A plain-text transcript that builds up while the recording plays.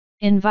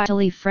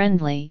Environmentally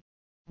friendly,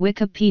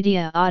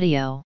 Wikipedia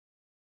audio.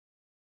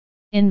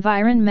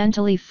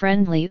 Environmentally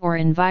friendly or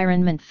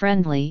environment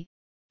friendly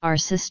are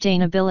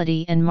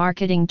sustainability and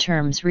marketing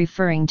terms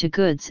referring to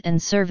goods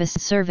and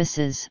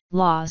services,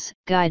 laws,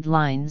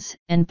 guidelines,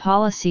 and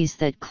policies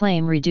that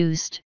claim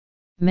reduced,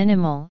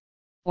 minimal,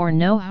 or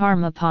no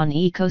harm upon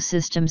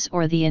ecosystems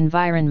or the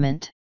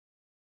environment.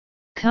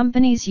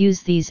 Companies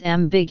use these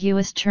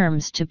ambiguous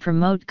terms to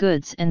promote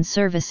goods and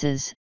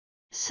services,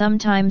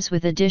 sometimes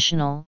with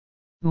additional,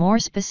 more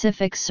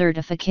specific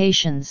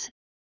certifications,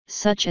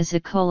 such as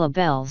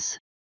ecolabels.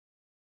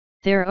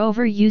 Their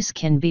overuse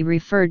can be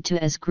referred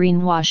to as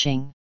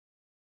greenwashing.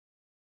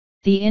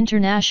 The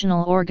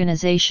International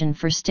Organization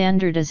for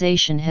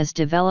Standardization has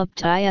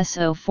developed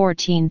ISO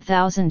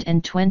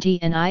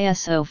 14020 and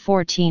ISO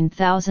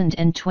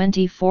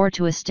 14024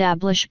 to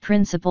establish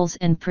principles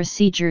and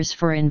procedures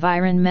for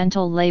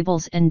environmental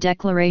labels and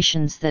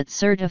declarations that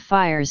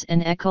certifiers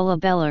and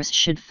ecolabelers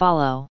should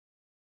follow.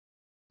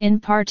 In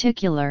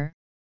particular,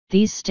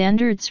 these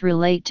standards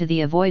relate to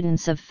the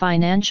avoidance of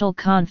financial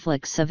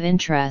conflicts of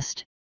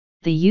interest,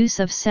 the use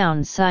of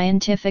sound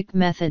scientific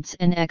methods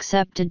and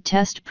accepted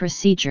test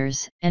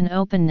procedures, and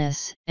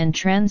openness and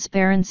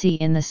transparency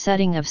in the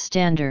setting of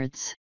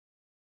standards.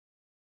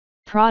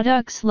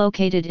 Products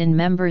located in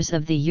members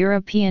of the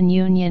European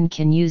Union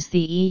can use the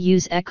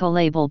EU's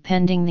ecolabel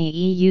pending the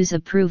EU's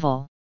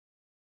approval.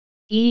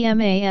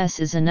 EMAS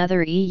is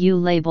another EU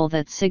label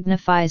that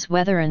signifies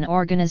whether an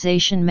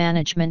organization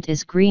management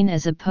is green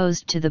as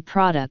opposed to the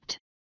product.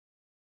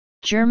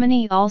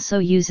 Germany also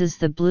uses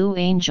the Blue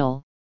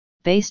Angel,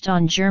 based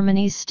on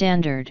Germany's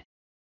standard.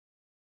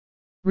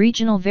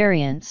 Regional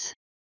variants.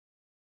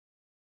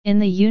 In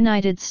the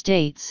United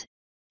States,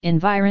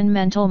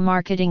 environmental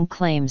marketing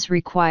claims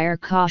require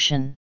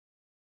caution.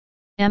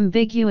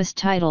 Ambiguous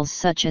titles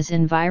such as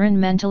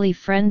environmentally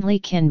friendly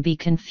can be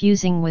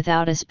confusing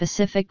without a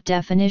specific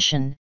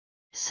definition.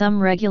 Some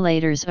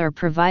regulators are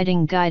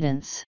providing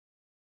guidance.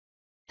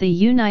 The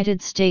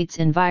United States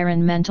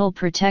Environmental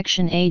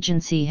Protection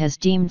Agency has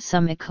deemed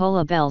some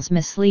ecolabels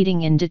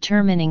misleading in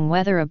determining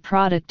whether a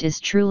product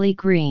is truly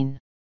green.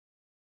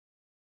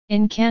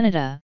 In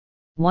Canada,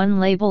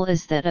 one label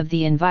is that of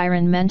the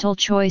Environmental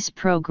Choice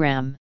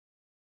Program.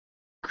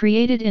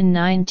 Created in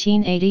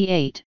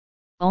 1988,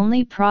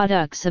 only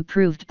products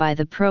approved by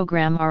the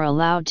program are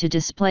allowed to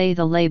display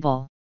the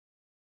label.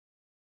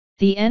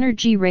 The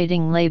Energy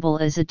Rating label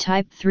is a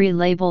Type 3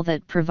 label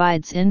that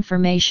provides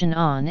information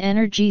on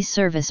energy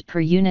service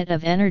per unit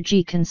of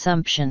energy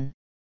consumption.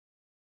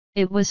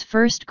 It was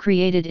first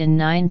created in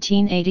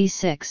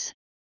 1986,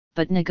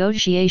 but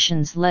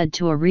negotiations led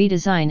to a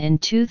redesign in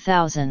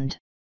 2000.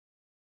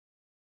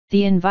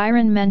 The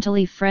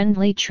environmentally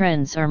friendly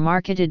trends are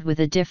marketed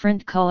with a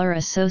different color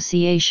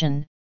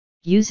association,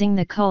 using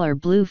the color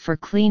blue for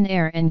clean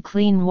air and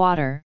clean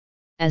water,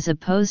 as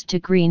opposed to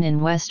green in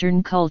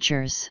Western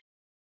cultures.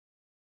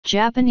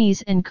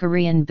 Japanese and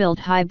Korean-built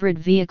hybrid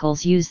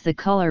vehicles use the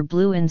color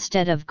blue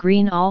instead of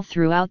green all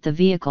throughout the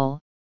vehicle,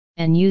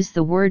 and use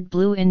the word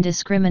blue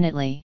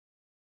indiscriminately.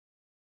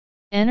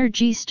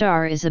 Energy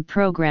Star is a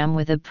program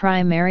with a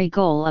primary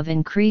goal of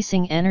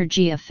increasing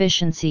energy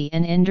efficiency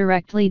and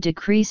indirectly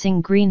decreasing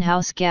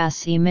greenhouse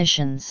gas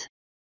emissions.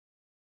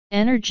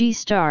 Energy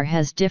Star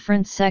has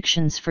different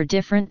sections for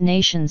different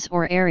nations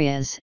or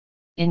areas,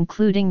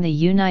 including the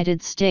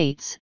United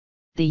States,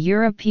 the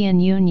European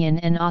Union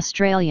and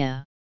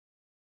Australia.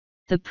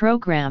 The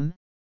program,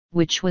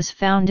 which was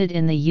founded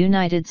in the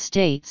United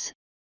States,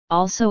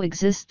 also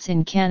exists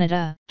in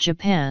Canada,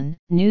 Japan,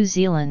 New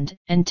Zealand,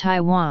 and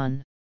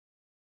Taiwan.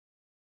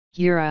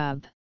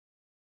 Europe,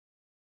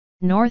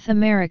 North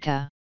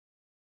America,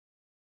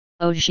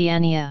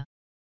 Oceania,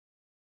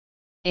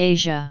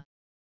 Asia.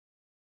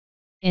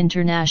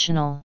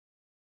 International.